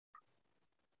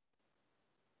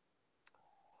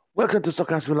Welcome to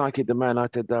Soccer as We Like It, the Man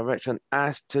United direction.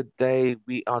 As today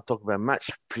we are talking about match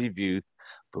preview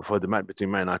before the match between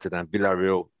Man United and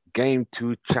Villareal, Game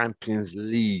 2 Champions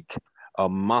League, a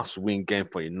must-win game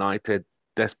for United,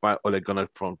 despite Ole Gunnar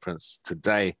conference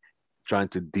today trying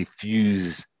to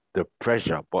diffuse the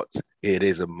pressure, but it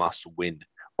is a must-win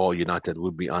or United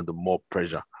will be under more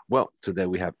pressure. Well, today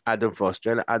we have Adam for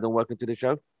Australia. Adam, welcome to the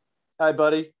show. Hey,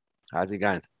 buddy. How's it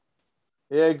going?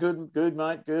 Yeah, good,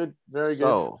 mate. Good, very good.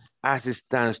 So, as it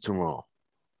stands tomorrow,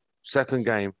 second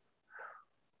game,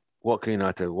 what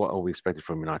are we expecting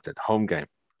from United? Home game.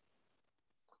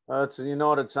 It's a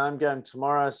United's home game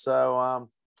tomorrow, so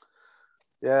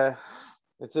yeah,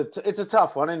 it's a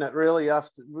tough one, isn't it? Really,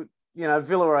 after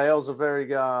Villarreal's a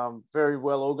very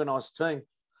well organised team,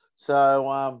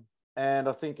 so and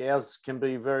I think ours can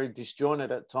be very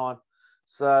disjointed at time.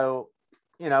 So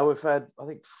we've had I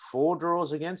think 4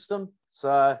 draws against them.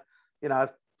 So you know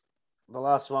the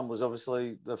last one was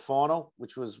obviously the final,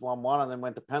 which was 1-1, and then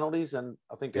went to penalties. And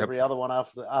I think Yep. every other one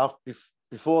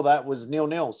before that was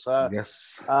 0-0.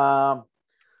 Yes. So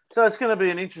it's going to be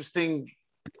an interesting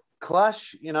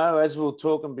clash. As we were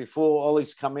talking before,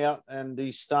 Ollie's come out and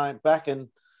he's staying back, and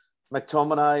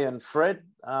McTominay and Fred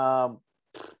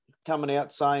coming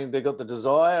out saying they've got the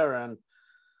desire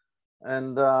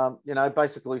and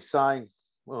basically saying,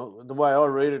 well, the way I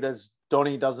read it, as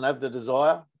Donny doesn't have the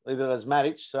desire, either does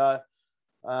Matic. So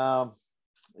um,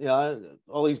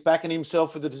 Ollie's backing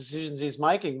himself for the decisions he's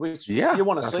making, which Yeah, you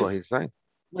want to that's see what he's saying.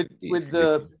 with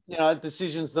the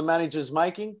decisions the manager's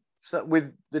making, so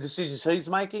with the decisions he's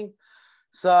making.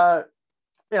 So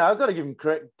I've got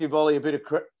to give Ollie a bit of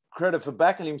credit for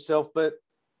backing himself, but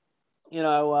it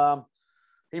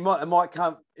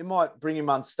might bring him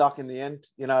unstuck in the end.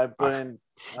 Being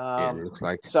Yeah, it looks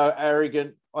like so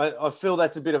arrogant. I feel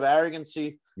that's a bit of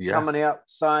arrogancy yeah. coming out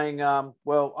saying,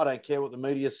 well, I don't care what the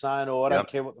media's saying, or I don't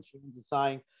care what the fans are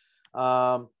saying.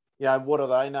 What do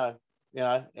they know?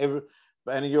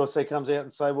 And he also comes out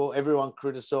and say, well, everyone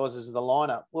criticises the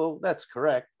lineup. Well, that's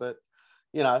correct, but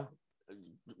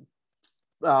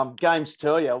games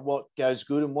tell you what goes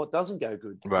good and what doesn't go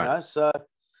good. Right. So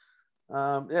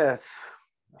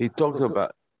He talked look,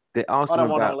 about they asked I him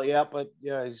don't want about Ollie out, but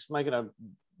he's making a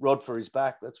rod for his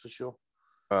back, that's for sure.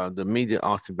 the media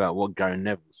asked him about what Gary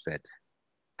Neville said,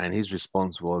 and his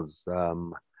response was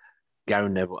Gary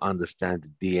Neville understands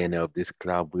the DNA of this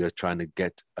club. We are trying to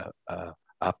get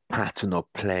a pattern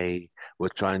of play. We're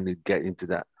trying to get into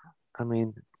that. I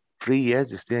mean, 3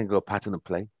 years, you still ain't got a pattern of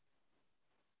play,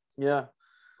 Yeah.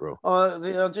 bro.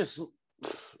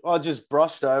 I just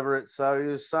brushed over it. So he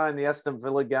was saying the Aston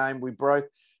Villa game, we broke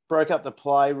up the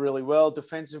play really well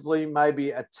defensively,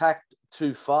 maybe attacked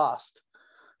too fast.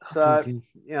 I'm So, thinking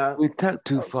we attacked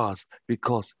too fast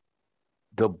because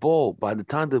the ball, by the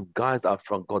time the guys up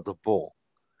front got the ball,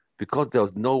 because there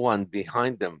was no one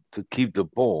behind them to keep the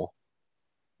ball,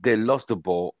 they lost the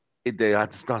ball. They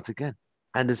had to start again.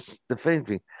 And it's the same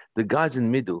thing. The guys in the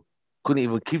middle couldn't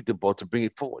even keep the ball to bring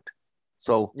it forward.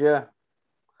 So yeah.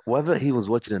 whether he was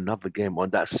watching another game on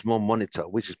that small monitor,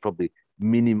 which is probably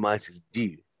minimized his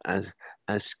view and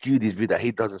skewed his view that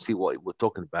he doesn't see what we're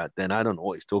talking about, then I don't know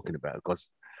what he's talking about because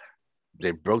they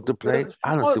broke the play.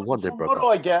 I don't see what they From broke what up.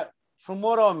 I get, from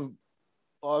what I'm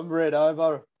read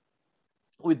over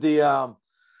with the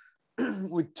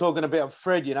with talking about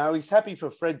Fred, he's happy for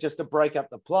Fred just to break up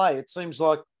the play. It seems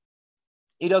like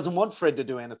he doesn't want Fred to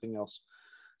do anything else.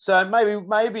 So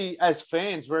maybe as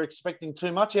fans, we're expecting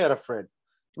too much out of Fred.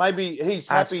 Maybe he's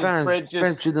As happy fans, Fred just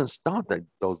Fred shouldn't start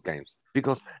those games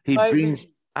because he brings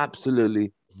maybe.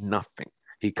 absolutely nothing.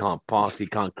 He can't pass. He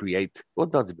can't create.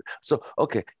 What does he? So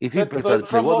okay, if he breaks out the But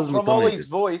play, what does from McTominay do? Ollie's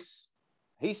voice,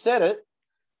 he said it.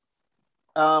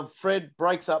 Fred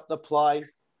breaks up the play,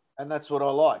 and that's what I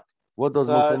like. What does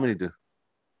So McTominay do?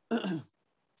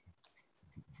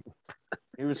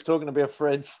 he was talking about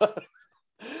Fred.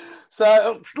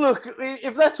 So look,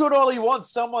 if that's what Ollie wants,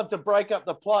 someone to break up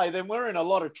the play, then we're in a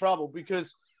lot of trouble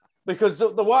because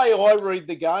the way I read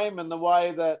the game and the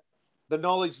way that the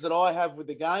knowledge that I have with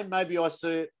the game, maybe I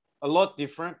see it a lot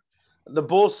different. The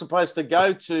ball's supposed to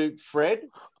go to Fred,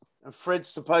 and Fred's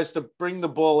supposed to bring the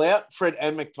ball out, Fred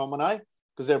and McTominay,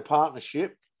 because they're a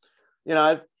partnership.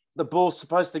 The ball's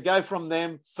supposed to go from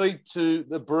them, feed to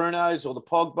the Brunos or the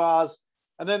Pogbas,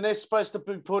 and then they're supposed to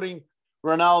be putting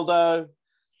Ronaldo,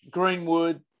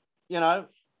 Greenwood,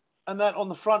 and that on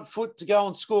the front foot to go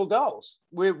and score goals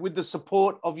with the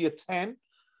support of your 10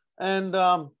 and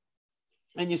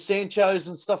your Sanchos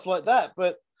and stuff like that.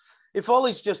 But if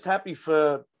Ollie's just happy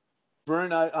for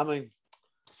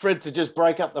Fred to just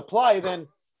break up the play, then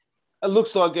it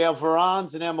looks like our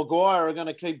Varans and our Maguire are going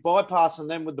to keep bypassing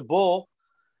them with the ball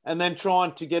and then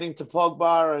trying to get into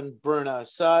Pogba and Bruno.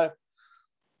 So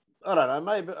I don't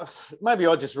know. Maybe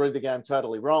I just read the game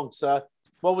totally wrong. So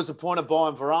what was the point of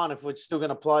buying Varane if we're still going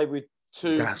to play with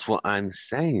two? That's what I'm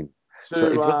saying. So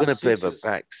if you're going to play the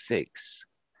back six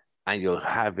and you're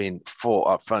having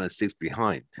four up front and six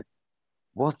behind,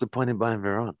 what's the point in buying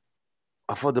Varane?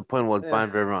 I thought the point was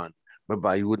buying Varane,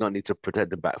 whereby you would not need to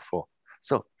protect the back four.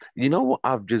 So you know what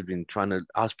I've just been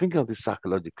I was thinking of this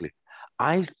psychologically.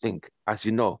 I think, as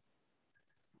you know,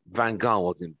 Van Gaal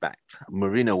wasn't backed.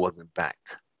 Marino wasn't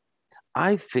backed.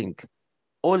 I think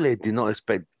Ole did not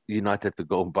expect United to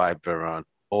go and buy Varane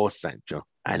or Sancho,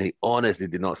 and he honestly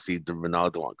did not see the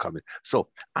Ronaldo one coming. So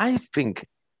I think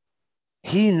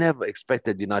he never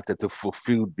expected United to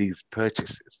fulfill these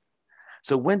purchases.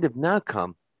 So when they've now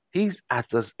come, he's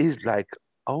at us, he's like,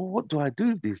 oh, what do I do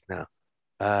with this now?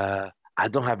 I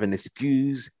don't have an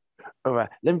excuse. All right,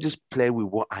 let me just play with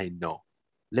what I know.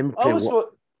 Let me play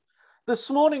This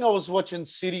morning I was watching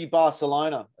City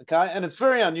Barcelona, okay? And it's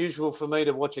very unusual for me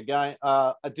to watch a game,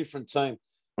 a different team.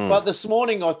 But this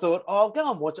morning I thought, oh, I'll go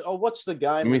and watch it. I'll watch the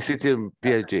game. You mean City and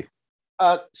PSG?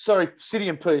 Sorry, City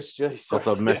and PSG. Sorry.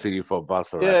 I'm messing you for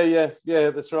Barcelona. Yeah,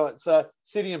 that's right. So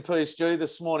City and PSG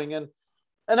this morning. And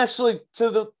actually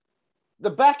to the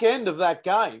back end of that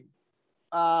game,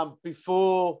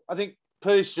 before, I think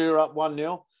PSG are up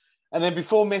 1-0. And then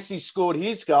before Messi scored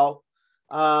his goal,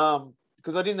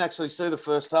 because I didn't actually see the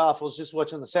first half, I was just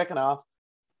watching the second half,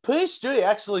 PSG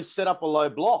actually set up a low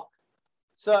block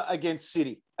against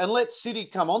City and let City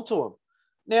come onto them.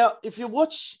 Now, if you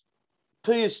watch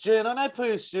PSG, and I know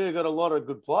PSG got a lot of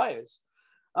good players,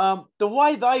 the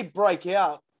way they break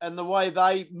out and the way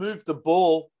they move the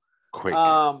ball quick,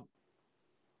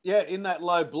 in that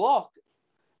low block,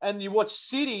 and you watch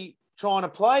City trying to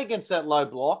play against that low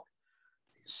block,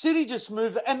 City just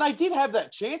moved, and they did have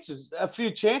a few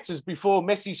chances before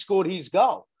Messi scored his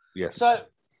goal. Yes. So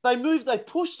they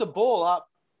pushed the ball up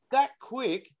that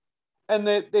quick, and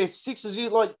they're sixes.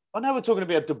 I know we're talking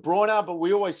about De Bruyne, but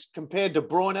we always compare De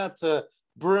Bruyne to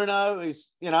Bruno,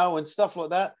 and stuff like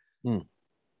that.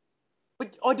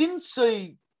 But I didn't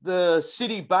see the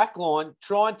City backline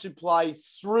trying to play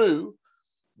through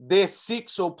their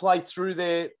six or play through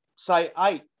their, say,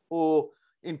 8, or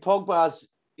in Pogba's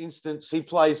instance, he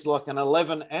plays like an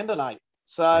 11 and an 8.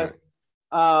 So,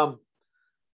 I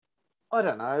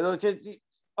don't know.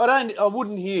 I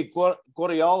wouldn't hear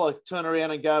Guardiola turn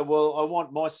around and go, well, I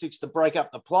want my 6 to break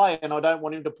up the play and I don't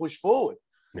want him to push forward.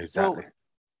 Exactly. Well,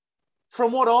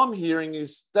 from what I'm hearing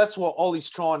is that's what Ollie's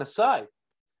trying to say.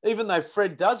 Even though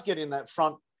Fred does get in that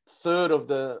front third of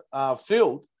the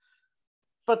field,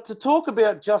 but to talk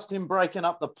about just him breaking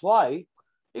up the play,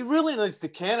 he really needs to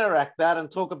counteract that and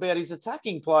talk about his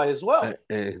attacking play as well.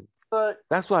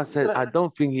 That's why I said I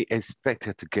don't think he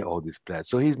expected to get all these players.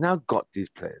 So he's now got these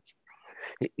players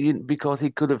because he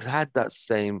could have had that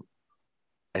same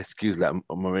excuse like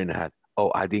Marina had.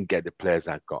 Oh, I didn't get the players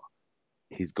I got.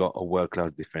 He's got a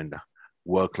world-class defender,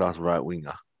 world-class right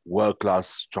winger, world-class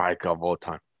striker of all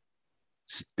time.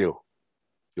 Still.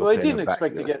 Well, he didn't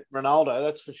expect to get Ronaldo,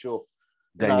 that's for sure.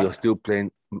 Then you're still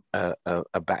playing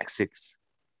a back 6.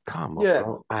 Come on,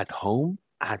 bro. At home?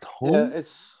 Yeah,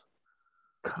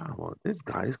 come on. This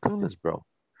guy is clueless, bro.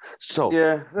 So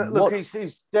look,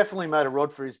 he's definitely made a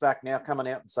rod for his back now, coming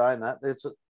out and saying that.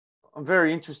 I'm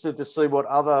very interested to see what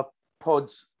other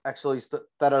pods actually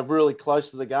that are really close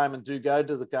to the game and do go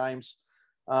to the games,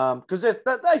 because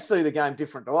they see the game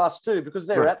different to us too, because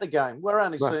they're at the game. We're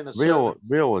only seeing a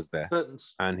Real was there,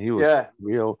 and he was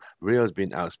Real's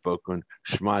been outspoken.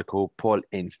 Schmeichel, Paul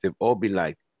Ince, they've all been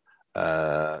like,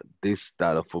 this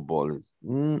style of football is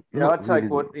I take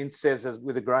what Ince says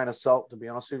with a grain of salt, to be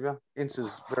honest with you. Ince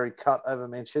is very cut over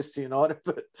Manchester United,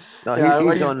 but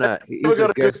he's on that. He's got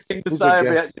a good thing to say about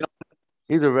United.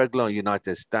 He's a regular on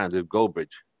United stand with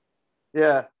Goldbridge.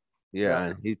 Yeah,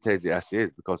 and he takes it as it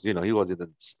is because he was in the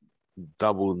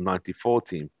double 94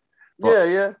 team.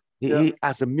 But he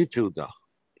as a midfielder,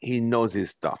 he knows his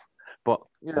stuff. But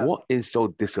what is so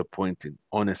disappointing,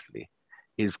 honestly,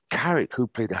 is Carrick, who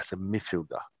played as a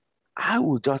midfielder. I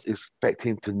would just expect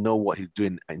him to know what he's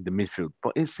doing in the midfield,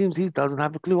 but it seems he doesn't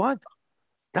have a clue either.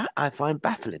 That I find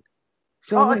baffling.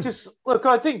 So I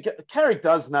think Carrick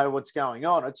does know what's going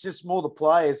on. It's just more the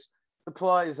players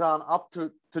aren't up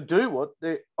to do what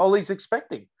Ollie's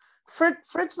expecting.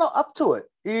 Fred's not up to it.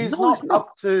 He's not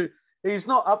up to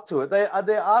it.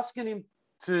 They're asking him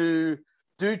to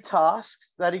do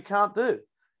tasks that he can't do.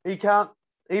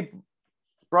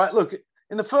 Look,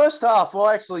 in the first half,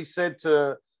 I actually said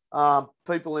to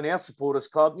people in our supporters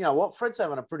club, you know what, Fred's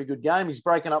having a pretty good game. He's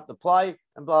breaking up the play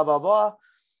and blah, blah, blah.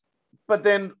 But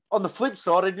then on the flip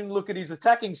side, I didn't look at his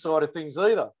attacking side of things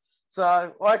either. So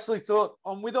I actually thought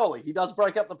I'm with Ollie. He does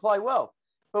break up the play well.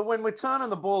 But when we're turning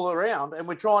the ball around and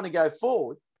we're trying to go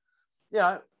forward, you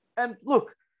know, and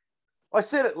look, I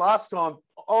said it last time,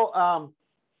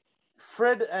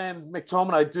 Fred and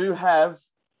McTominay do have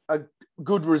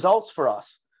good results for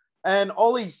us. And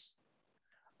Ollie's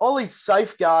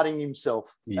safeguarding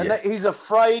himself. Yes. And that he's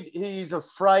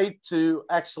afraid to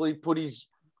actually put his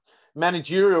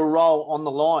managerial role on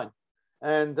the line.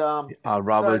 And I'd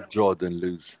rather draw than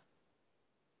lose.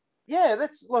 Yeah,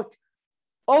 that's like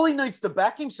Ollie needs to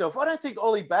back himself. I don't think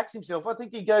Ollie backs himself. I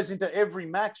think he goes into every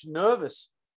match nervous,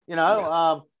 you know.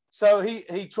 Yeah. So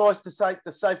he tries to take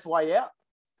the safe way out.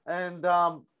 And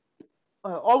I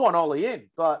want Ollie in,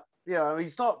 but you know,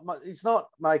 he's not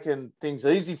making things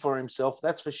easy for himself,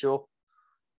 that's for sure.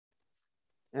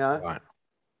 You know? Right.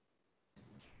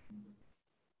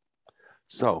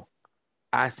 So,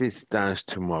 as it stands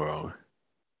tomorrow,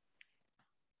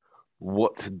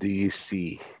 what do you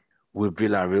see? Will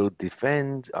Villareal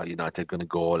defend? Are United going to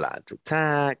go all out to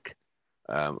attack?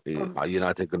 Are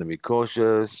United going to be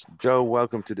cautious? Joe,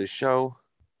 welcome to the show.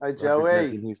 Hey,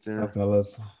 Joey. Hi,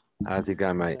 fellas. How's it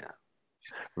going, mate?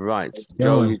 Right.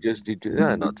 Joe, you just did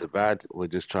not too bad. We're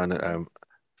just trying to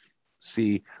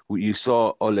see. You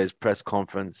saw Ole's press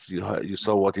conference. You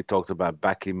saw what he talked about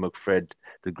backing McFred,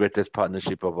 the greatest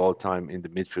partnership of all time in the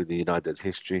midfield in United's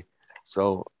history.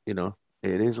 So, you know,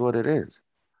 it is what it is.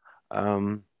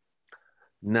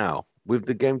 Now, with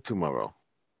the game tomorrow,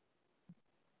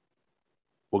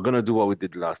 we're going to do what we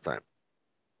did last time.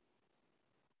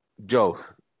 Joe,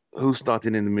 who's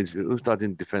starting in the midfield? Who's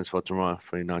starting defense for tomorrow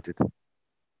for United?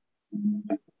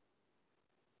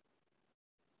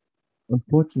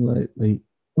 Unfortunately,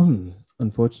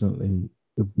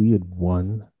 if we had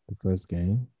won the first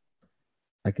game,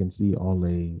 I can see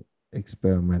Ole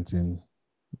experimenting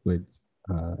with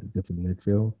different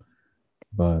midfield,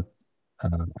 but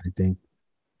I think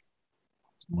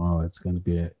tomorrow it's gonna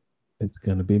be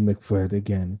McFred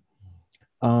again.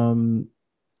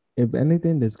 If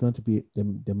anything,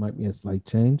 there might be a slight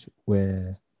change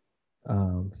where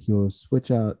he'll switch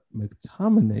out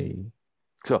McTominay.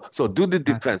 So do the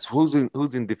defense. Who's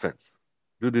in defense?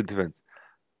 Do the defense.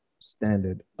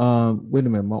 Standard. Wait a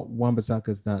minute. Wan-Bissaka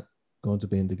is not going to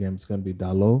be in the game. It's going to be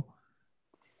Dalot.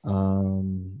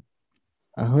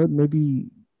 I heard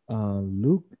maybe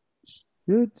Luke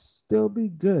should still be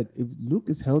good. If Luke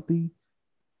is healthy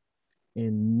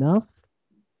enough,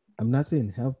 I'm not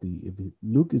saying healthy. If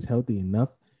Luke is healthy enough,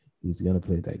 he's going to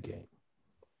play that game.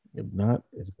 If not,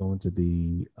 it's going to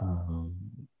be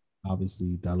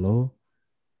obviously Dalot,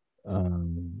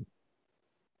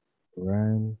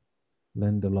 Ryan,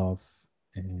 Lindelof,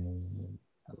 and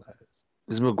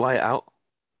is Maguire out?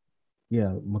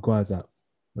 Yeah, Maguire's out.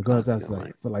 Maguire's out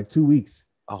for like 2 weeks.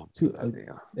 Oh,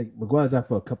 like Maguire's out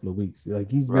for a couple of weeks.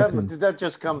 Like he's missing. Did that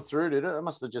just come through? Did it? That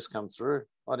must have just come through.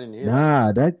 I didn't hear.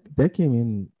 Nah, that came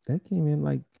in. That came in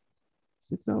like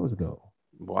 6 hours ago.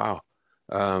 Wow.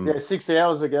 60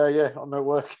 hours ago. Yeah, I'm at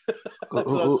work.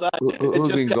 Who's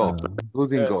in goal?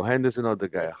 Who's in goal? Henderson or De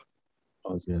Gea?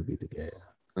 Oh, it's gonna be De Gea.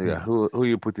 Yeah. Who are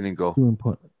you putting in goal?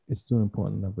 It's too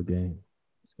important of a game.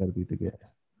 It's got to be De Gea.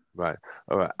 Right.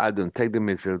 All right. Adam, take the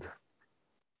midfield.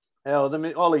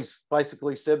 Ollie's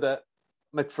basically said that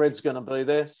McFred's going to be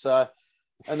there. So,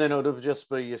 and then it'll just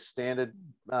be your standard.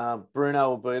 Bruno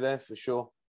will be there for sure.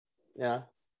 Yeah.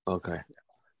 Okay.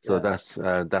 So that's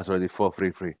already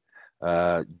 4-3-3.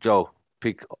 Joe,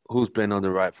 pick who's playing on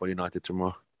the right for United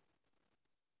tomorrow.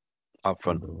 Up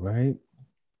front. Right.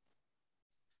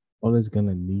 Ole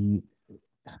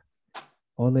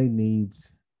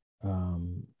needs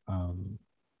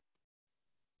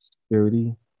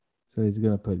security. So he's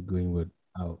gonna put Greenwood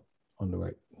out on the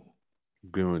right.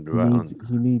 Greenwood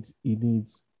He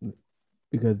needs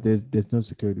because there's no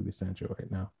security with Sancho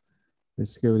right now.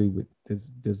 There's security with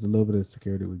there's a little bit of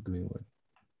security with Greenwood.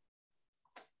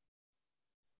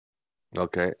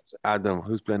 Okay. Adam,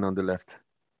 who's playing on the left?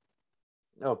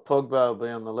 Oh, Pogba will be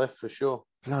on the left for sure.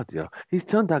 Bloody hell. He's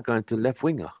turned that guy into left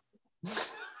winger.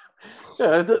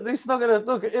 Yeah, it's not going to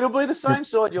look. It'll be the same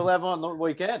side you'll have on the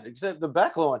weekend, except the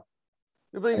back line.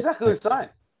 It'll be exactly the same.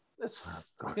 That's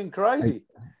fucking crazy.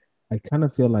 I kind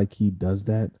of feel like he does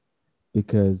that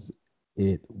because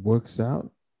it works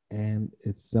out and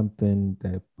it's something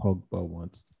that Pogba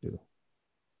wants to do.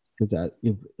 Because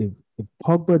if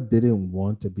Pogba didn't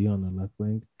want to be on the left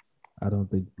wing, I don't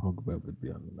think Pogba would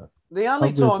be on the left. The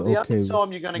only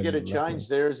time you're going to get a change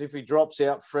there is if he drops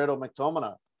out Fred or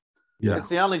McTominay. Yeah. It's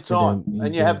the only time.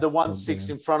 And you have the 1-6 Pogba.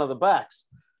 in front of the backs.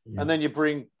 Yeah. And then you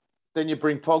bring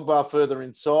Pogba further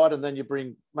inside, and then you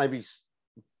bring maybe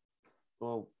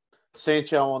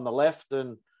Sancho on the left,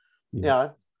 and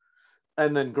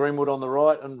and then Greenwood on the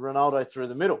right, and Ronaldo through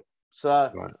the middle.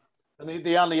 So, and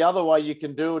the only other way you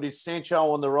can do it is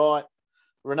Sancho on the right,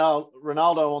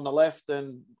 Ronaldo on the left,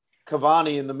 and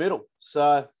Cavani in the middle.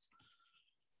 So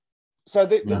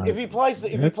if he plays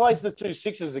the 2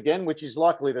 6s again, which he's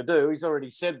likely to do, he's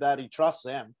already said that he trusts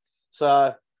them.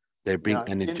 So they bring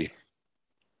energy.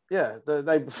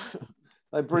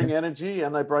 They bring energy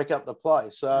and they break up the play.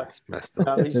 So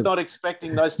he's not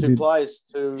expecting those two players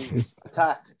to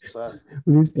attack. So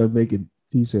we need to start making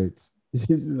T-shirts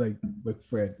like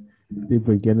Fred. They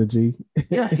bring energy.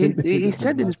 Yeah, he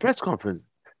said in his press conference,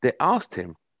 they asked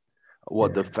him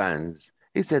what the fans.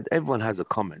 He said everyone has a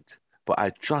comment, but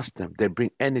I trust them. They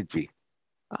bring energy.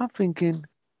 I'm thinking,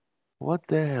 what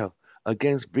the hell?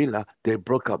 Against Villa, they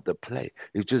broke up the play.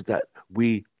 It's just that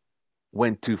we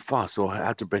went too fast, so I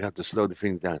had to break out to slow the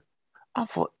things down. I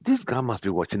thought this guy must be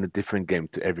watching a different game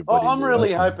to everybody. I'm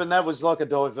really hoping that was like a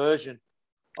diversion.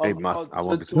 It must. I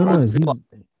won't be I surprised.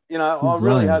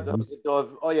 really hope that was a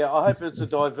dive. I hope it's a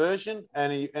diversion,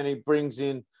 and he brings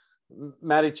in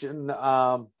Matic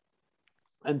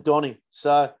and Donny.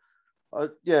 So, I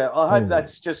hope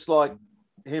that's just like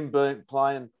him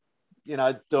playing,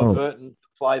 diverting the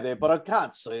play there. But I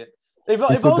can't see it. If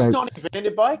I was Donny van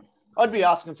der Beek, I'd be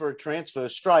asking for a transfer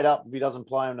straight up if he doesn't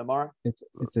play him tomorrow. It's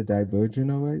a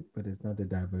diversion, all right, but it's not the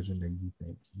diversion that you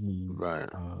think.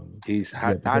 He's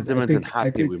adamant and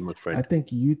happy with my friend. I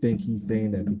think you think he's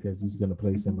saying that because he's going to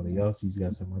play somebody else. He's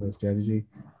got some other strategy.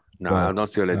 No, I don't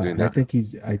see they're doing that.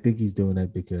 I think he's doing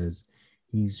that because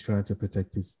he's trying to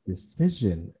protect his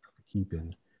decision of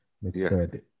keeping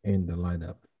McFred in the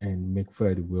lineup, and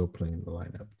McFred will play in the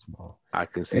lineup tomorrow. I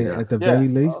can see that. At the very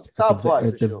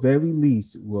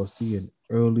least, we'll see an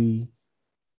early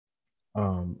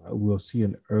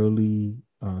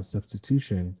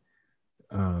substitution,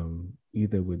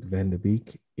 either with Van der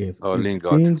Beek if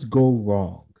things go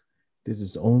wrong. This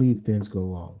is only if things go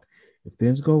wrong. If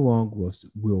things go wrong,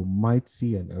 we might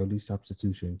see an early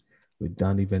substitution with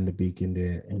Donny Van der Beek in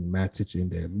there and Matic in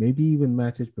there. Maybe even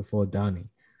Matic before Donny.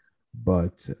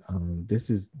 But this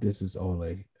is all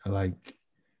I like.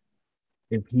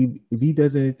 If he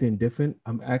does anything different,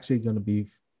 I'm actually gonna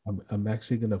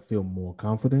feel more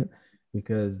confident,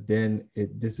 because then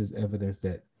this is evidence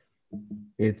that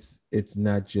it's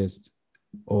not just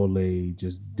Ole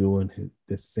just doing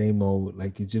the same old,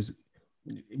 like it just,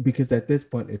 because at this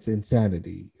point it's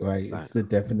insanity, right? It's the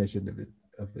definition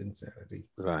of insanity,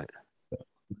 right?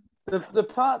 The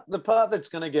part that's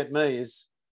going to get me is,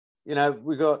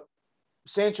 we got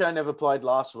Sancho never played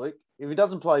last week. If he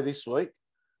doesn't play this week,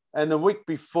 and the week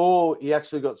before he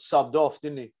actually got subbed off,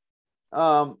 didn't he?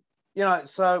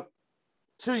 So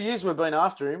 2 years we've been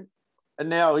after him, and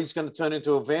now he's going to turn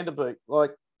into a Van der Beek.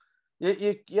 Like,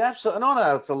 you absolutely. And I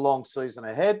know it's a long season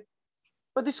ahead,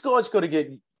 but this guy's got to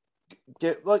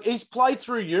get like, he's played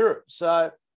through Europe.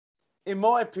 So, in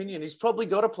my opinion, he's probably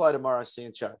got to play tomorrow,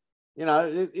 Sancho.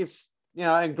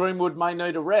 And Greenwood may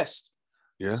need a rest.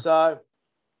 Yeah.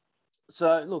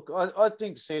 So look, I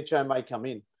think Sancho may come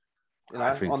in, on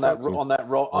that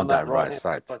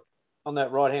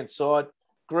right hand side.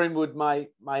 Greenwood may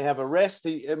have a rest.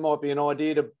 It might be an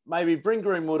idea to maybe bring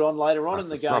Greenwood on later on in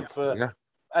the game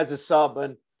as a sub,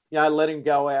 and let him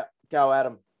go at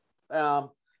him.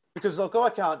 Because look, I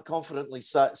can't confidently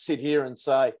sit here and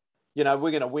say, we're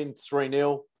going to win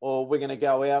 3-0, or we're going to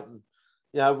go out and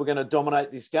we're going to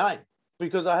dominate this game,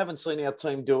 because I haven't seen our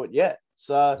team do it yet.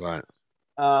 So right.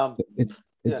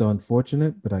 It's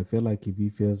unfortunate, but I feel like if he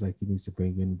feels like he needs to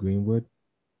bring in Greenwood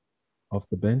off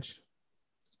the bench,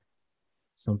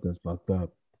 something's fucked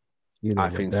up. I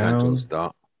think Sancho will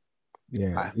start.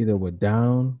 Yeah, either we're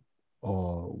down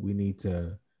or we need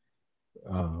to.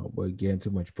 We're getting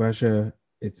too much pressure.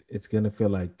 It's gonna feel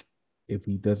like if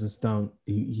he doesn't start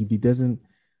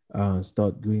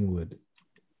Greenwood,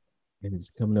 and he's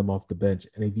coming him off the bench,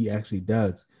 and if he actually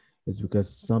does, it's because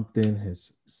something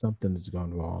has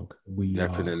gone wrong.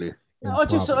 Definitely. I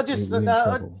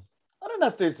don't know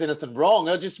if there's anything wrong.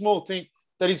 I just more think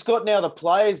that he's got now the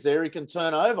players there he can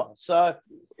turn over. So,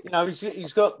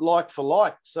 he's got like for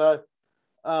like. So,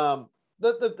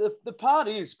 the part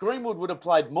is Greenwood would have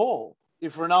played more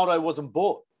if Ronaldo wasn't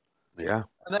bought. Yeah.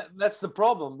 And that's the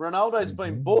problem. Ronaldo's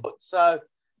been bought. So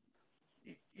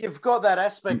you've got that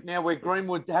aspect now where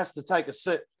Greenwood has to take a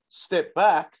step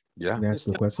back. Yeah. That's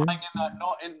the question. Playing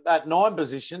in that 9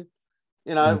 position,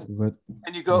 and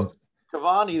you've got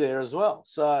Cavani there as well.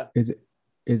 So is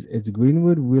is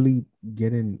Greenwood really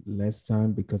getting less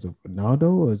time because of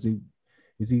Ronaldo, or is he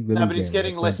No, really but he's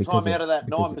getting getting less time less time out of that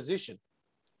because nine position.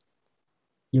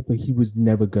 yeah, but he was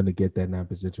never gonna get that nine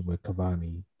position with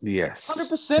Cavani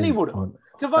 100% he and would have. on.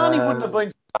 Cavani wouldn't have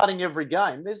been starting every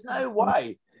game. There's no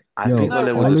way. I Yo, think no Ole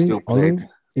way. would have still played. Ole,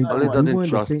 if No Ole way. we doesn't were in the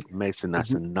trust same, Mason if as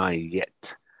we, a nine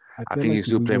yet. I I feel think like you if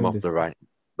still we play were him in off the this, right.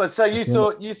 But so I you feel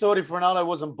like thought if Ronaldo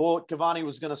wasn't bought, Cavani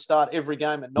was going to start every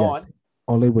game at yes, 9?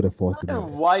 Ole would have forced him No in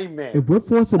there. way, man. If we're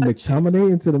forcing No chance.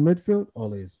 McTominay into the midfield,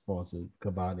 Ole is forcing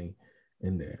Cavani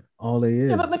in there. Ole Yeah,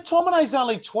 is, but McTominay's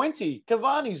only 20.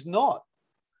 Cavani's not.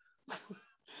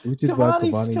 which is why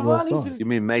Cavani will Cavani's start. in. You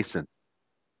mean Mason?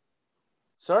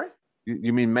 Sorry?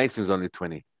 You mean Mason's only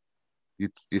 20? You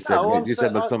said No, I'm you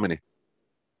said saying. McTominay.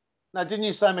 No, didn't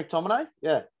you say McTominay?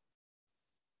 Yeah.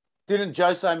 Didn't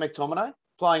Joe say McTominay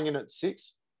playing in at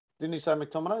 6? Didn't you say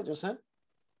McTominay just then?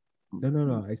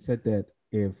 No. I said that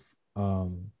if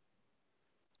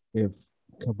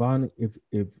Cavani,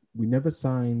 if we never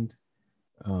signed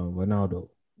Ronaldo,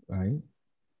 right?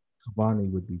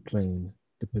 Cavani would be playing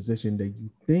the position that you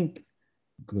think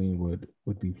Greenwood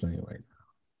would be playing right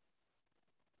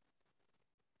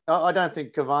I don't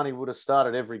think Cavani would have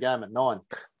started every game at 9.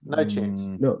 No chance.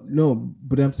 now. No,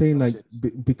 but I'm saying No like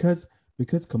chance. because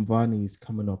Cavani is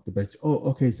coming off the bench. Oh,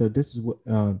 okay. So this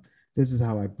is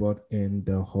how I brought in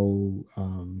the whole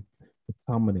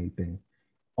McTominay thing.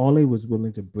 Ole was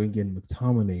willing to bring in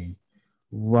McTominay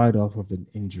right off of an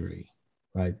injury,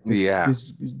 right? Yeah,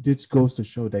 This goes to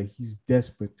show that he's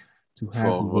desperate to have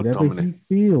for whatever McTominay. he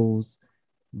feels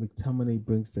McTominay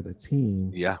brings to the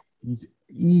team. Yeah, He's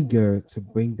eager to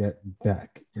bring that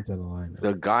back into the lineup.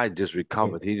 the guy just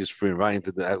recovered. He just threw right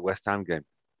into the West Ham game.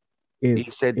 If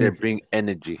He said they if bring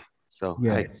energy. So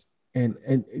hey, yes, and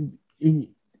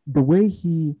the way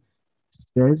he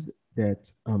says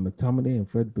that McTominay and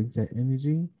Fred brings that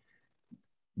energy,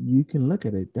 you can look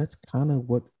at it. That's kind of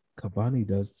what Cavani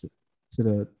does to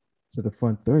the to the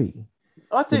front three.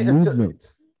 I The think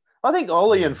movement.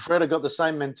 Ollie and Fred have got the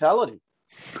same mentality.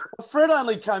 Fred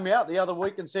only came out the other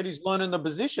week and said he's learning the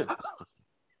position.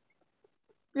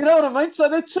 You know what I mean? So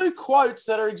they're two quotes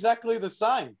that are exactly the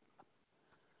same.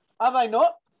 Are they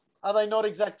not? Are they not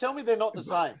exact? Tell me they're not the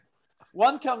same.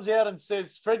 One comes out and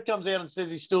says, Fred comes out and says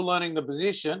he's still learning the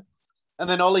position. And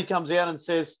then Ollie comes out and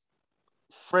says,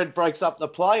 Fred breaks up the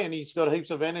play and he's got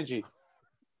heaps of energy.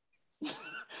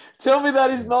 Tell me that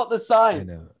is not the I same.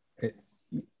 know.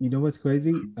 You know what's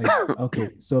crazy? Like, okay,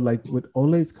 so like with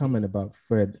Ole's comment about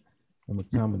Fred and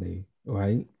McTominay,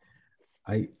 right?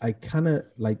 I kind of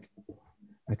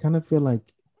feel like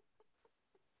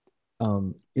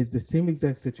it's the same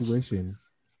exact situation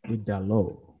with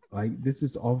Dalot. Like this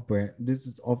is off brand, this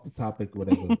is off the topic,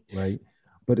 whatever, right?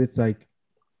 But it's like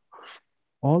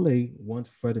Ole wants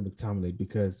Fred and McTominay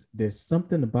because there's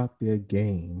something about their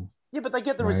game. Yeah, but they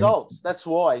get the Right. results. That's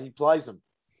why he plays them.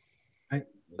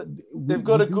 They've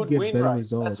got we a do good get win better rate.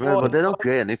 results. That's why but they don't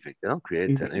create anything. They don't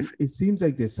create it, anything. it seems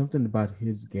like there's something about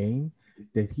his game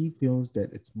that he feels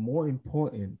that it's more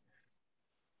important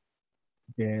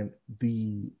than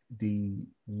the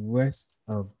rest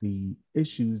of the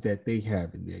issues that they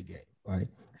have in their game, right?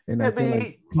 And Yeah, I but feel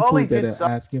like people Ollie that did are say,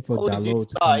 asking for Ollie did Dalot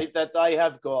to come, say that they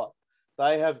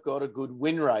have got a good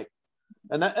win rate.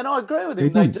 And I agree with they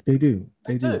him. do,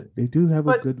 they do have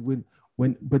a But good win.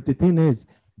 But the thing is,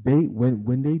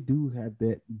 when they do have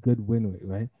that good win rate,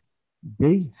 right?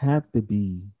 They have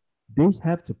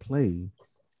to play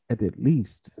at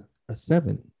least a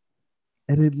 7,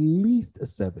 at least a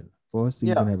 7 for us to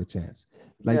even yeah, have a chance.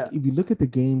 Like yeah. if you look at the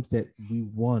games that we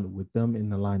won with them in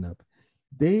the lineup,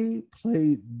 they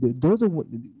played. Those are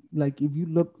like if you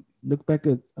look back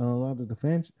at a lot of the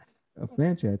fan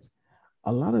chats,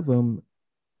 a lot of them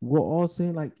were all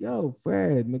saying like, "Yo,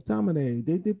 Fred, McTominay,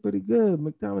 they did pretty good.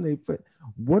 McTominay, Fred."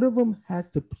 One of them has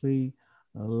to play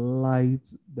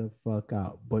lights the fuck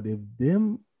out. But if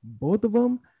both of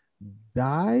them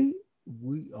die,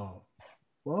 we are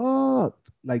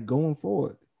fucked. Like going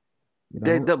forward,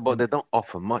 They don't, but they don't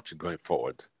offer much going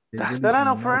forward. they That's They the, don't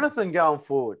offer not. anything going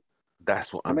forward.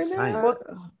 that's what I I'm mean, saying. They What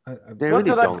really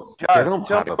do they, don't. They Joe? don't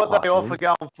Tell have me a what they passing offer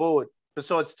game. going forward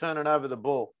besides turning over the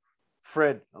ball.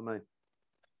 Fred, I mean.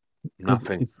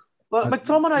 Nothing. Look,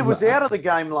 McTominay was out of the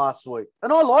game last week.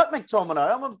 And I like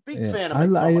McTominay. I'm a big fan of I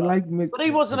McTominay. like But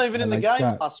he wasn't even in the like game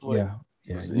Scott. last week. Yeah,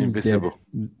 It's he was invisible.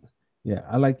 dead. Yeah,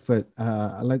 I like Fred.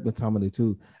 I like McTominay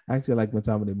too. I actually like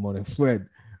McTominay more than Fred.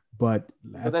 But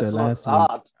But after that's not last week,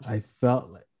 hard. I felt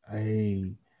like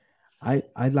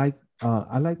I like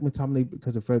McTominay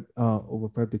because of Fred over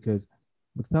Fred because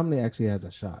McTominay actually has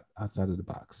a shot outside of the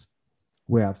box.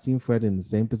 Where I've seen Fred in the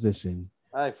same position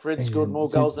Hey, Fred scored more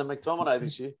goals than McTominay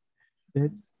this year.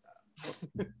 That's,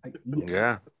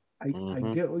 Yeah. I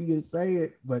get what you're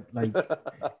saying, but like,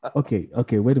 okay,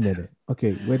 wait a minute.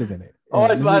 Oh,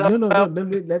 mate,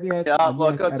 Let me ask I Adam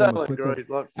a totally quick agree.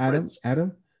 question. Like Fred's,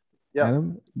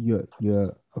 Adam, you're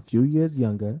a few years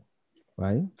younger,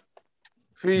 right?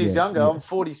 a few years Yeah, younger. yeah. I'm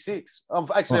 46. I'm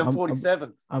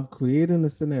 47. I'm creating a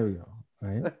scenario,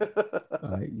 right?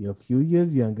 All right, you're a few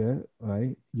years younger,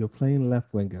 right? You're playing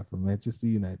left winger for Manchester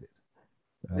United,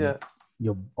 right? Yeah,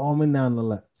 You're bombing down the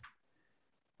left,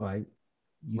 right?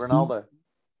 You see, Ronaldo.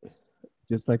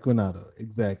 just like Ronaldo,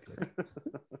 exactly,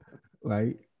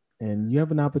 right? And you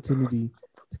have an opportunity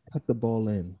to cut the ball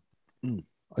in. Mm.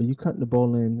 Are you cutting the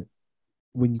ball in?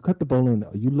 When you cut the ball in,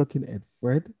 are you looking at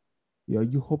Fred? Are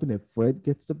you hoping that Fred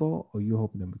gets the ball, or are you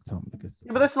hoping that McTominay gets the Yeah,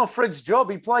 ball? but that's not Fred's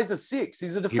job. He plays a 6.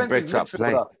 He's a He defensive breaks up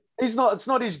play. midfielder. He's not. It's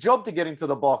not his job to get into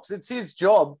the box. It's his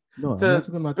job No, I'm not to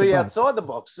talking about the be box. outside the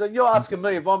box. So you're asking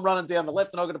me if I'm running down the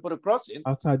left and I'm going to put a cross in.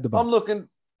 Outside the box. I'm looking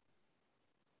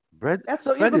Fred,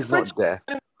 outside. Fred Yeah, is not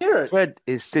there. Fred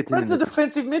is sitting Fred's in a the.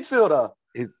 defensive midfielder.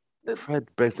 Fred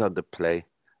breaks out the play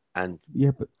and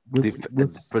Yeah, but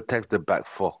protects the back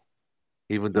four.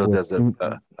 Even though with there's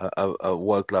a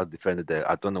world-class defender there,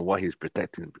 I don't know what he's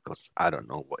protecting because I don't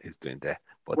know what he's doing there.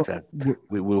 But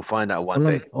we will find out one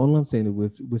day. All I'm saying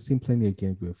is we've seen plenty of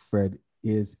games where Fred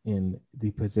is in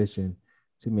the position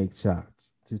to make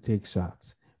shots, to take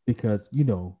shots, because Yeah,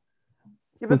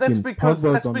 but that's because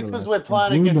we're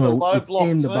playing against a low block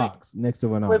in team. the box next to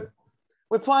Ronaldo.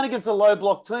 We're playing against a low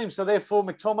block team, so therefore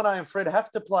McTominay and Fred have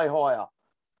to play higher.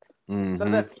 Mm-hmm. So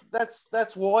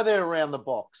that's why they're around the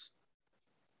box.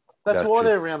 That's why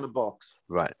they're around the box.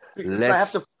 Right. Because they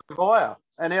have to play higher,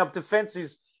 and our defense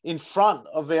is in front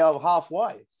of our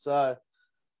halfway. So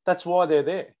that's why they're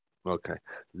there. Okay.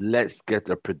 Let's get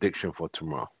a prediction for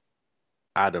tomorrow.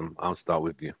 Adam, I'll start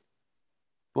with you.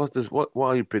 What's this? What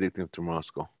are you predicting tomorrow's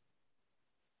score?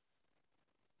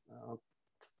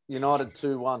 United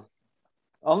 2-1.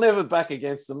 I'll never back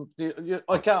against them.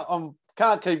 I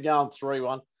can't keep going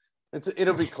 3-1.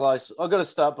 It'll be close. I've got to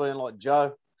start being like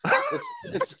Joe.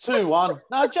 It's 2-1.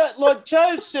 No,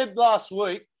 Joe said last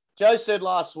week.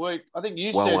 I think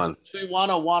you said 2-1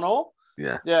 or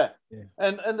 1-1. Yeah.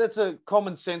 And that's a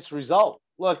common sense result.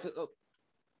 Like,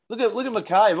 look at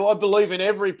McCabe. I believe in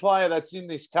every player that's in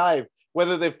this cave,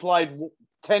 whether they've played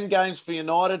 10 games for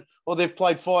United or they've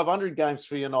played 500 games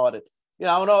for United.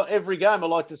 Every game I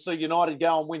like to see United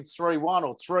go and win 3-1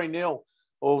 or 3-0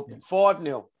 or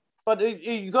 5-0. But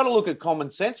you've got to look at common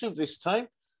sense with this team.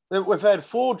 We've had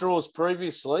 4 draws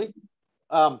previously.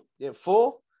 4.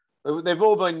 They've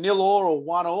all been 0-0 or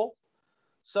 1-1.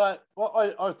 So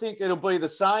I think it'll be the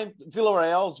same.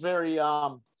 Villareal's very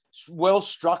well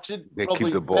structured. They probably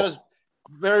keep the ball.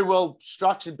 Very well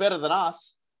structured, better than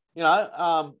us.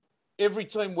 Every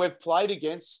team we've played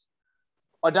against,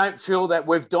 I don't feel that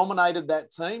we've dominated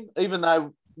that team, even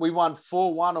though we won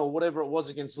 4-1 or whatever it was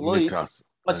against Leeds. Newcastle.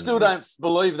 I still don't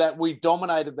believe that we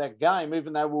dominated that game,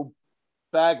 even though we're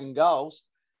bagging goals.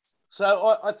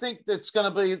 So I think it's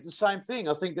going to be the same thing.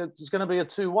 I think it's going to be a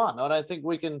 2-1. I don't think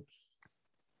we can.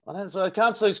 I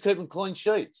can't see us keeping clean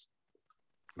sheets.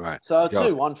 Right. So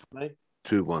 2-1 for me.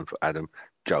 2-1 for Adam.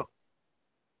 Joe.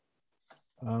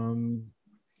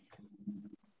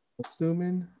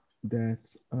 Assuming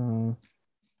that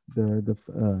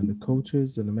the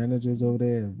coaches and the managers over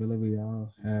there at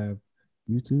Villareal have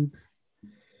YouTube,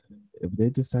 if they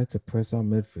decide to press our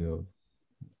midfield,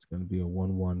 it's going to be a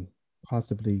 1-1,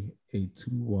 possibly a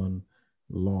 2-1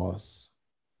 loss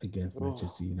against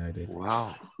Manchester United.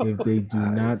 Wow. If they do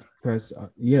not press,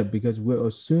 because we are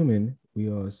assuming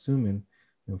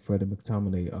that Fred and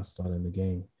McTominay are starting the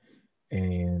game,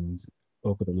 and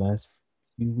over the last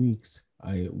few weeks,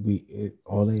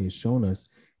 Ole has shown us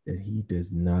that he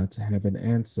does not have an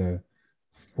answer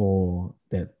for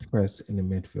that press in the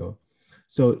midfield.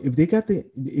 So if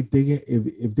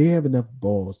they have enough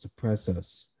balls to press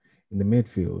us in the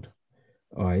midfield,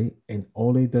 all right, and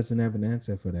Ole doesn't have an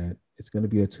answer for that, it's going to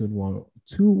be a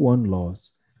 2-1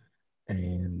 loss.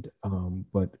 And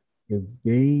but if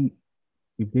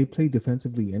they play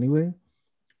defensively anyway,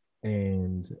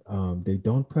 and they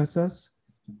don't press us,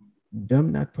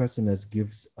 them not pressing us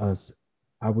gives us,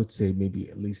 I would say, maybe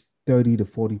at least 30 to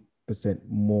 40%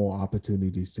 more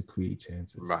opportunities to create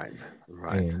chances. Right.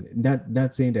 And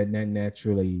not saying that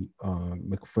naturally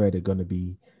McFred are going to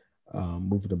be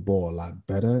moving the ball a lot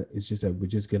better. It's just that we're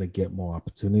just going to get more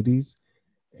opportunities,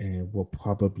 and we'll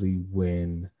probably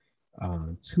win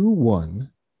 2-1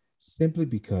 simply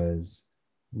because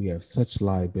we have such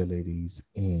liabilities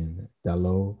in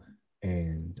Dalot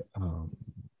and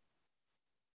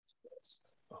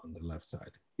on the left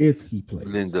side if he plays.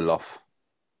 Lindelof.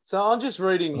 So I'm just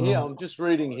reading here. Oh. I'm just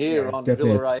reading here Yeah, on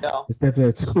Villareal. It's definitely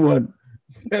a 2-1.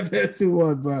 Definitely a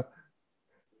 2-1, bro.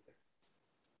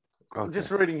 I'm Okay.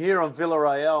 just reading here on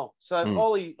Villareal. So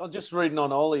Ollie, I'm just reading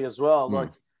on Ollie as well.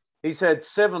 Like he's had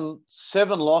seven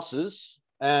losses.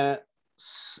 What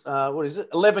is it?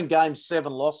 11 games,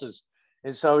 7 losses,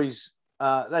 and so he's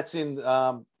that's in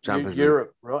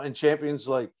Europe, right? In Champions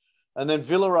League, and then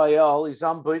Villareal is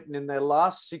unbeaten in their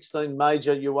last 16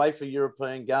 major UEFA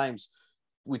European games,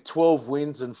 with 12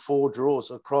 wins and 4 draws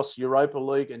across Europa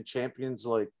League and Champions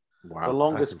League. Wow, the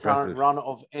longest current run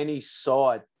of any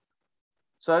side.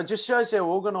 So it just shows how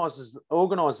organised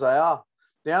they are.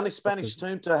 The only Spanish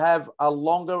team to have a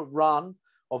longer run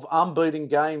of unbeaten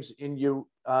games in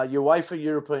UEFA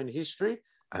European history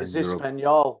is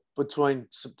Espanyol between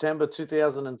September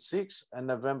 2006 and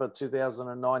November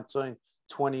 2019,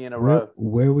 20 in a row.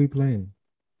 Where are we playing?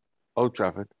 Old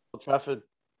Trafford. Old Trafford.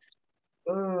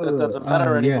 That doesn't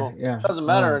matter anymore. Yeah. Doesn't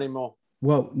matter anymore.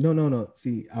 Well, no.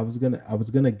 See, I was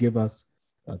gonna give us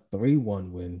a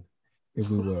 3-1 win if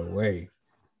we were away.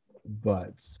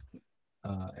 But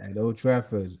at Old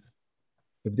Trafford,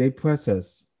 if they press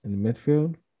us in the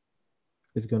midfield,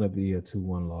 it's going to be a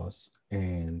 2-1 loss.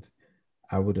 And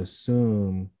I would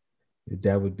assume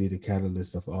that would be the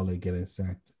catalyst of Ole getting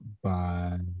sacked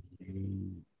by...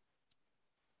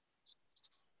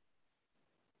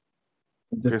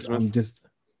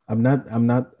 I'm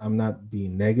not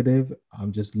being negative.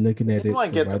 I'm just looking at it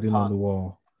writing on the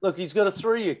wall. Look, he's got a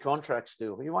 3-year contract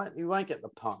still. He won't get the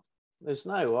punt. There's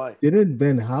no way. Didn't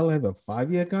Ben Hall have a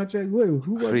 5-year contract? Wait,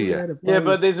 who was it? Yeah,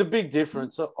 but there's a big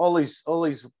difference. Ollie's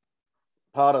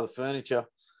part of the furniture.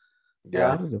 Yeah,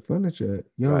 part of the furniture.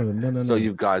 Yo, right. No. So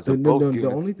you guys are both.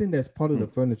 The only thing that's part of the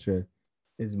furniture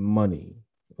is money,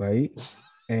 right?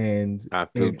 And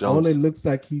Ollie looks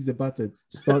like he's about to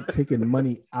start taking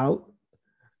money out.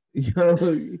 He's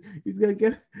gonna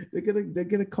get. They're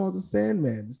gonna call the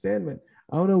Sandman. The Sandman.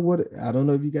 I don't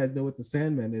know if you guys know what the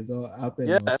Sandman is out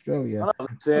there in Australia. I know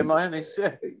the Sandman is.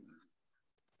 Yeah.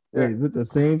 Wait, is it the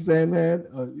same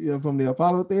Sandman? From the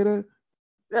Apollo Theater?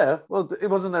 Yeah. Well,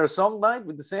 wasn't there a song made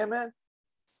with the Sandman?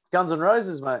 Guns N'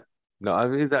 Roses, mate. No, I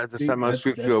mean that's the Sandman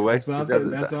sweeps you away. That's what I'm talking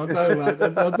about.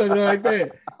 That's what I'm talking about right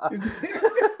there.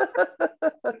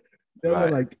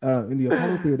 Like in the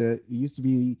Apollo Theater, it used to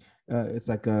be it's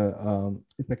like an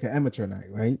amateur night,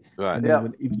 right? Right. And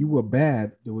then if you were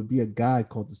bad, there would be a guy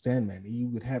called the Sandman. He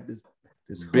would have this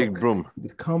big broom. He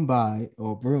would come by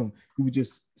or broom. He would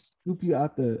just scoop you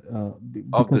out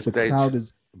off the stage. Crowd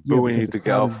is booing you to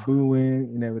get off.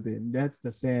 Booing and everything. That's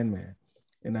the Sandman.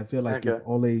 And I feel like if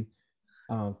Ole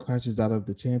crashes out of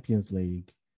the Champions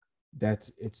League,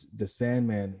 it's the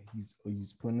Sandman.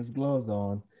 He's putting his gloves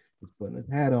on. He's putting his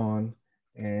hat on,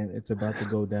 and it's about to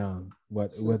go down.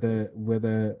 Whether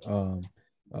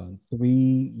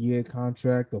 3-year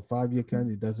contract or 5-year contract,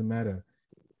 it doesn't matter,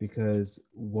 because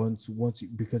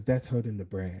because that's hurting the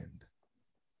brand.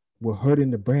 We're hurting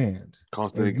the brand.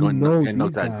 Constantly going into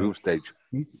that group stage.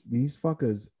 These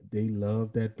fuckers, they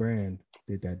love that brand.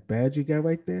 That badge you got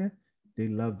right there, they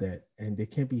love that, and they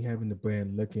can't be having the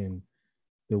brand looking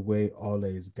the way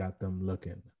Ole's got them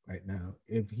looking right now.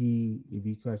 If he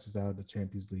crashes out of the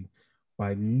Champions League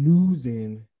by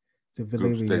losing to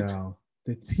Villareal,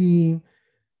 the team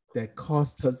that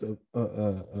cost us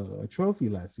a trophy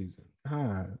last season,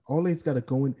 Ole's got to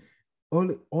go in.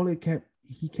 Ole can't.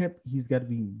 He's got to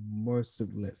be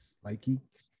merciless. Like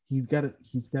he's got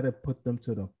to put them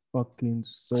to the fucking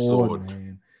sword,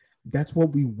 man. That's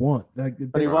what we want. Like,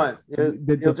 but he won't.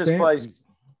 He'll just play.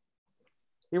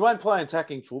 He won't play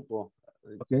attacking football.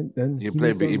 Okay, then he'll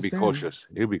be cautious.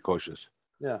 He'll be cautious.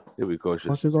 Yeah, he'll be cautious.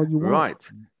 Cautious all you want.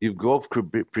 Right. You've both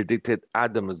predicted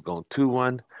Adam has gone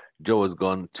 2-1. Joe has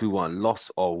gone 2-1 loss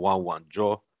or 1-1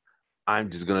 draw. I'm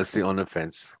just gonna sit on the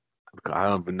fence because I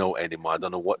don't even know anymore. I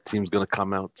don't know what team's gonna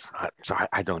come out.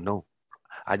 I don't know.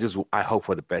 I hope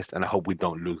for the best and I hope we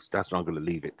don't lose. That's where I'm gonna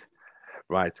leave it.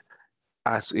 Right.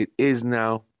 As it is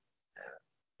now,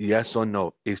 yes or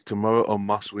no? Is tomorrow a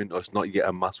must-win or it's not yet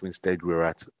a must-win stage we're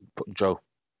at? Joe?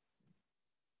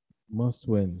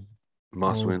 Must-win.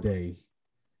 Must-win. Day.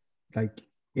 Like,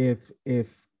 if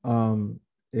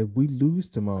we lose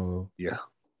tomorrow,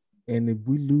 and if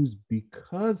we lose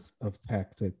because of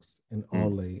tactics and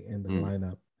Ole and the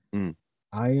lineup,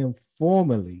 I am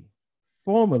formally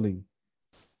filling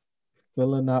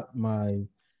out my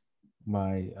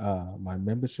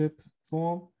membership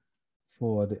form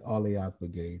for the Ole Out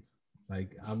Brigade.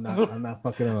 Like, I'm not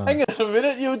fucking around. Hang on a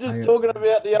minute. You were just talking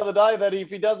about the other day that if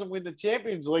he doesn't win the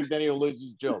Champions League, then he'll lose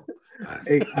his job.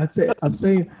 Hey, I'm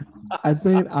saying I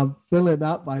said I'm filling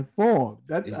out my form.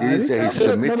 He I didn't didn't say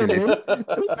say I'm he's gonna turn submitting it it. in. I didn't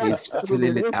say I'm He's turning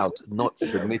filling it it in. out, not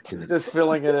submitting it. Just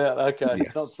filling it out. Okay,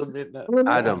 Yes. not submitting it. Filling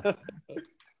it Adam, out.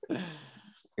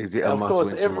 is it a Of must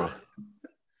course, win tomorrow?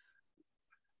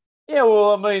 Yeah,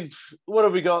 well, I mean, what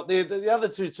have we got? The other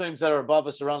two teams that are above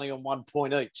us are only on 1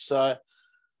 point each. So,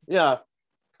 yeah,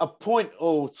 a point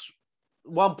or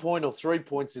 1 point or 3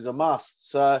 points is a must.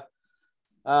 So,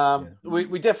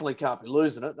 we definitely can't be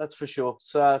losing it. That's for sure.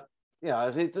 So,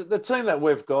 the team that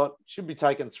we've got should be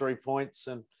taking 3 points.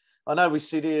 And I know we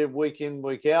sit here week in,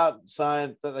 week out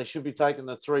saying that they should be taking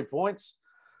the 3 points.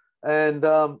 And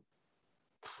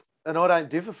I don't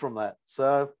differ from that.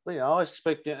 So, I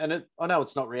expect, I know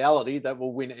it's not reality that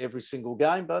we'll win every single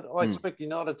game, but I expect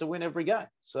United to win every game.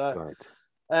 So, Right.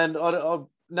 and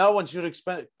no one should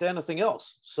expect anything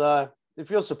else. So, if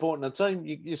you're supporting a team,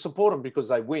 you support them because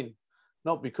they win,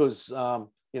 not because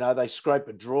they scrape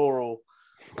a draw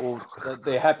or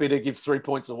they're happy to give 3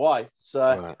 points away.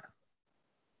 So, Right.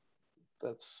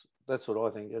 that's what I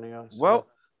think anyway. So. Well,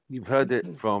 you've heard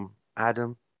it from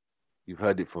Adam. You've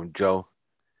heard it from Joe.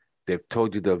 They've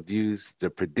told you the views,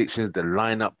 the predictions, the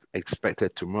lineup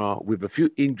expected tomorrow, with a few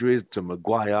injuries to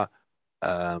Maguire.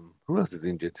 Who else is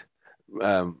injured?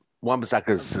 Wan-Bissaka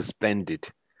is suspended.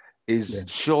 Is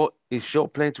Shaw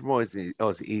playing tomorrow? Is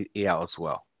he out as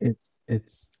well?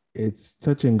 It's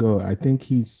touch and go. I think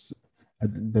he's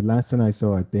the last time I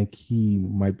saw. I think he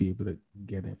might be able to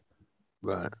get in.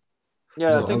 Right.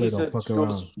 Yeah, So I think he said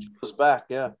Shaw's back.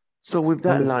 Yeah. So with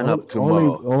that lineup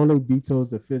tomorrow, all the Beatles,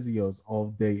 the physios,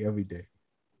 all day, every day.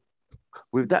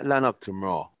 With that lineup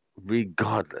tomorrow,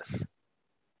 regardless,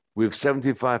 with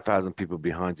 75,000 people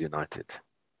behind United,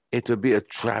 it would be a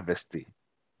travesty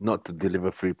not to deliver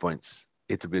 3 points.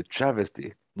 It would be a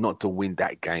travesty not to win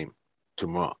that game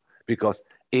tomorrow, because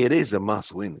it is a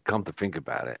must win, come to think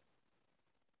about it.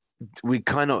 We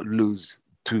cannot lose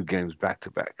 2 games back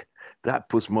to back. That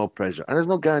puts more pressure. And there's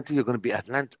no guarantee you're going to be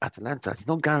Atlanta. There's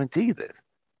no guarantee there.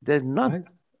 There's none.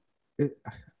 I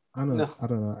don't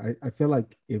know. I feel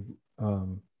like if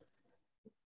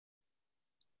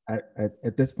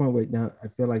at this point right now, I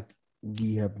feel like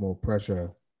we have more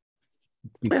pressure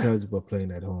because we're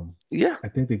playing at home. Yeah. I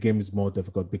think the game is more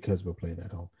difficult because we're playing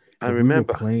at home. I if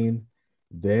remember we were playing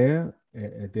there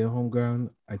at their home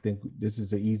ground, I think this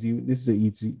is an easy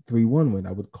 3-1 win,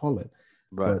 I would call it.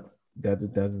 Right. But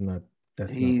that's not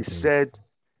he said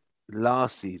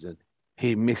last season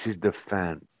he misses the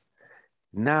fans.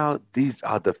 Now these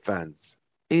are the fans.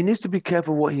 He needs to be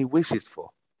careful what he wishes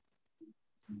for.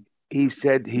 He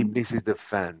said he misses the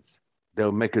fans.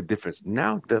 They'll make a difference.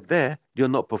 Now they're there, you're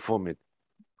not performing.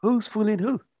 Who's fooling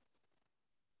who?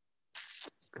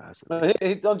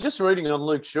 I'm just reading on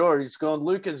Luke Shaw. He's gone,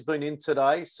 Luke has been in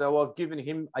today, so I've given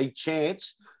him a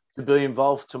chance to be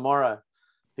involved tomorrow.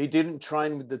 He didn't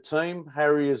train with the team.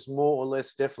 Harry is more or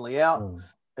less definitely out. Oh.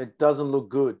 It doesn't look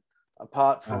good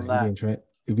apart from that.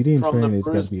 If he didn't train, it's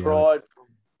got to be pride.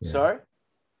 Yeah. Sorry?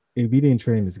 If he didn't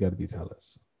train, it's got to be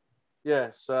Tellers.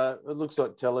 Yeah, so it looks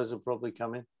like Tellers will probably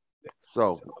come in.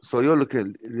 So you're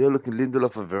looking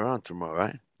Lindelof and Varane tomorrow,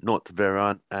 right? Not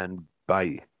Varane and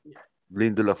Bailly.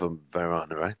 Lindelof and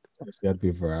Varane, right? It's got to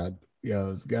be Varane.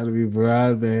 Yo, it's got to be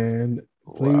Varane, man.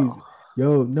 Please. Wow.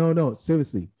 Yo, no,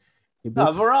 seriously.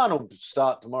 Varane will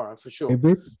start tomorrow for sure. If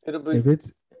it's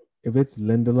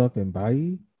Lindelof and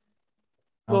Bailly,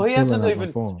 well, he hasn't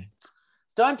even.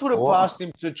 Don't put it past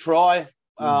him to try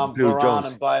Varane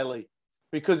and Bailey,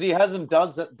 because he hasn't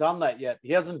done that yet.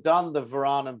 He hasn't done the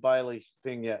Varane and Bailey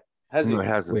thing yet, has he? No, he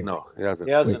hasn't. Wait. No, he hasn't.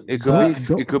 He hasn't. It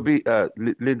could be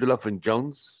Lindelof and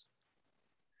Jones,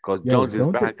 because Jones is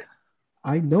back.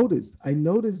 I noticed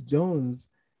Jones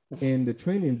in the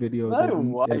training video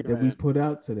that we put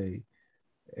out today,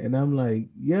 and I'm like,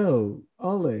 yo,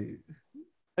 Ole.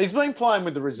 He's been playing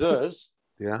with the reserves.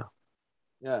 Yeah.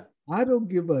 I don't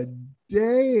give a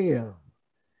damn.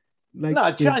 Like,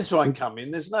 no, Jones won't come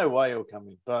in. There's no way he'll come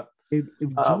in. But if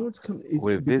Jones comes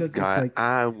with this guy,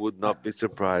 I would not be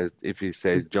surprised if he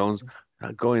says, Jones,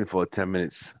 go in for 10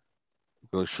 minutes.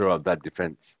 We'll show up that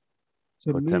defense.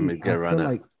 To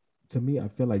me, I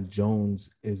feel like Jones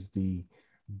is the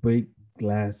break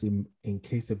glass in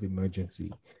case of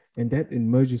emergency. And that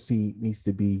emergency needs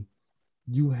to be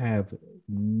you have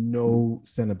no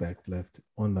center back left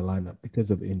on the lineup because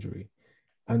of injury.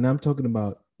 And I'm talking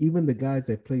about even the guys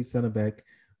that play center back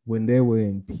when they were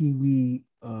in Pee Wee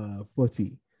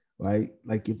footy, right?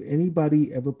 Like if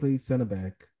anybody ever plays center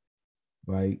back,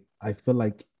 right, I feel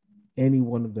like any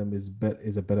one of them is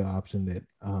a better option than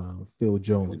Phil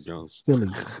Jones.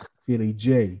 Philly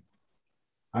J.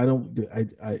 I don't.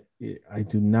 I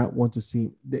do not want to see.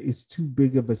 It's too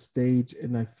big of a stage,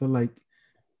 and I feel like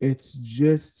it's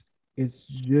just it's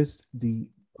just the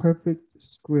perfect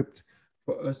script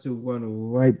for us to run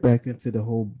right back into the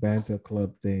whole banter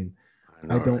club thing.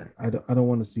 I know, right? I don't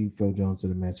want to see Phil Jones to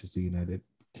the Manchester United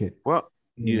kit Well,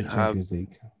 in the Champions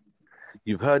League.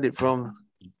 you've heard it from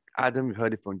Adam, you've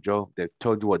heard it from Joe. They've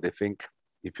told you what they think.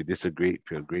 If you disagree,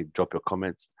 if you agree, drop your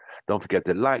comments. Don't forget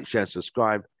to like, share, and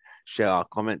subscribe. Share our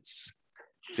comments,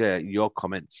 share your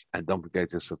comments, and don't forget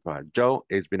to subscribe. Joe,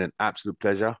 it's been an absolute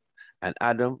pleasure. And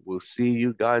Adam, we'll see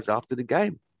you guys after the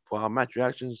game for our match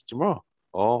reactions tomorrow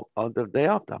or on the day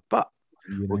after. But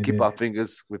we'll keep United. our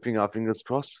fingers, our fingers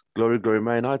crossed. Glory, glory,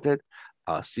 Man United.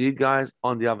 I'll see you guys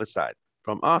on the other side.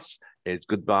 From us, it's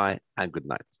goodbye and good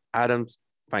night. Adams,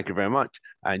 thank you very much.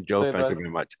 And Joe, See you, thank you bud. very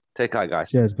much. Take care, guys.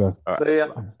 Cheers, bro. All right. See ya.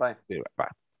 Bye. See you. Bye.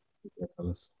 Yeah,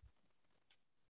 fellas.